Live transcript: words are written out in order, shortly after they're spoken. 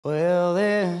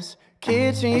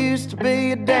Kitchen used to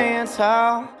be a dance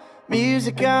hall,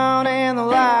 music on and the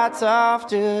lights off,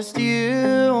 just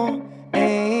you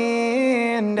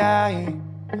and I.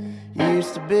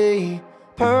 Used to be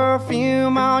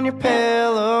perfume on your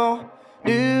pillow,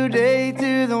 new day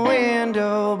through the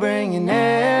window, bringing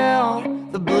out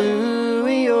the blue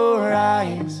in your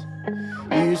eyes.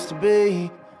 Used to be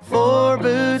 4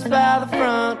 boots by the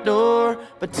front door,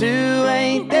 but 2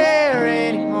 ain't there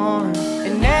anymore.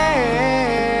 And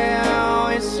now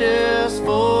it's just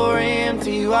 4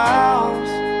 empty walls,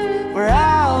 where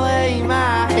I lay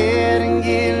my head and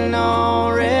get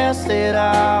no rest at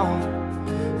all.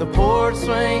 The porch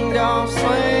swing don't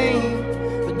swing,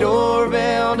 the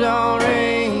doorbell don't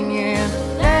ring, and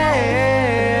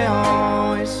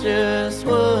now it's just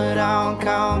wood on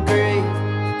concrete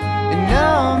and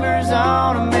numbers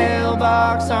on a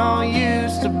mailbox on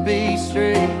used to be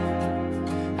street.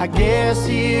 I guess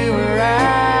you were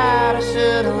right, I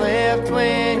should've left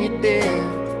when you did.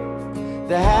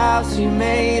 The house you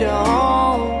made a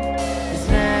home is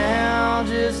now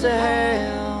just a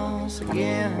house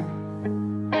again.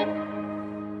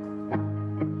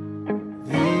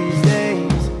 These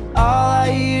days, all I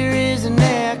hear is an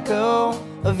echo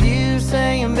of you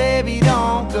saying, baby,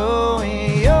 don't go,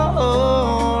 and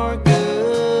your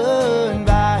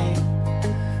goodbye.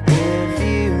 If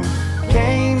you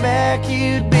came back,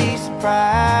 you'd be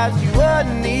surprised you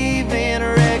wouldn't even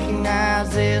recognize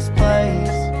this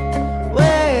place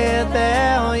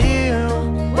without you.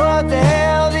 What the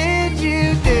hell did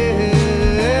you do?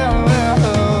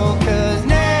 'Cause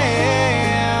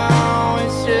now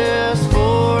it's just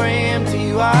 4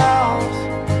 empty walls,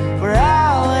 where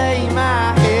I lay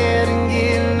my head and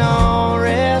get no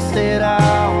rest at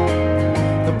all.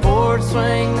 The porch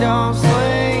swing don't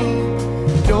swing,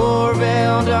 the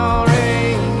doorbell don't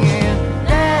ring, and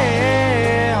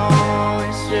now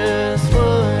it's just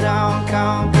wood on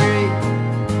concrete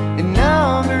and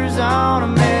numbers on a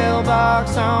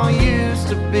mailbox on used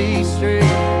to be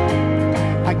street.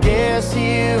 I guess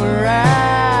you were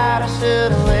right, I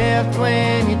should've left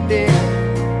when you did.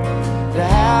 The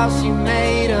house you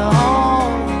made a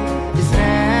home is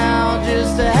now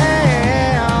just a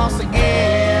house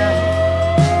again.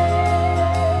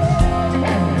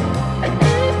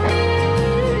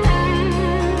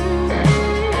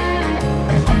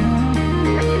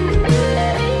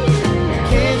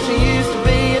 Kitchen used to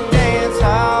be a dance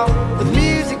hall with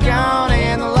music on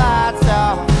and the lights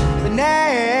off, but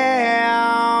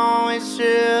now it's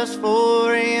just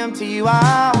 4 empty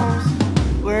walls,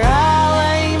 where I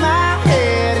lay my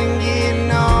head and get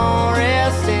no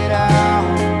rest at all.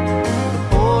 The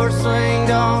porch swing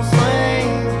don't swing,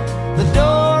 the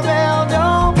doorbell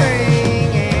don't ring,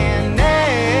 and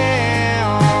now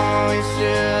it's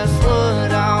just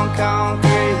wood on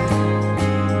concrete,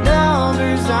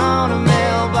 numbers on a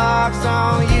mailbox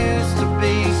on used to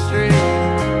be street.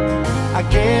 I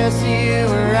guess you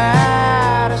were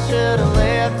right, I should've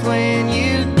left when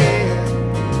you did.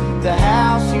 The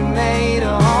house you made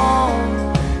a home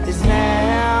is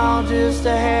now just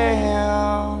a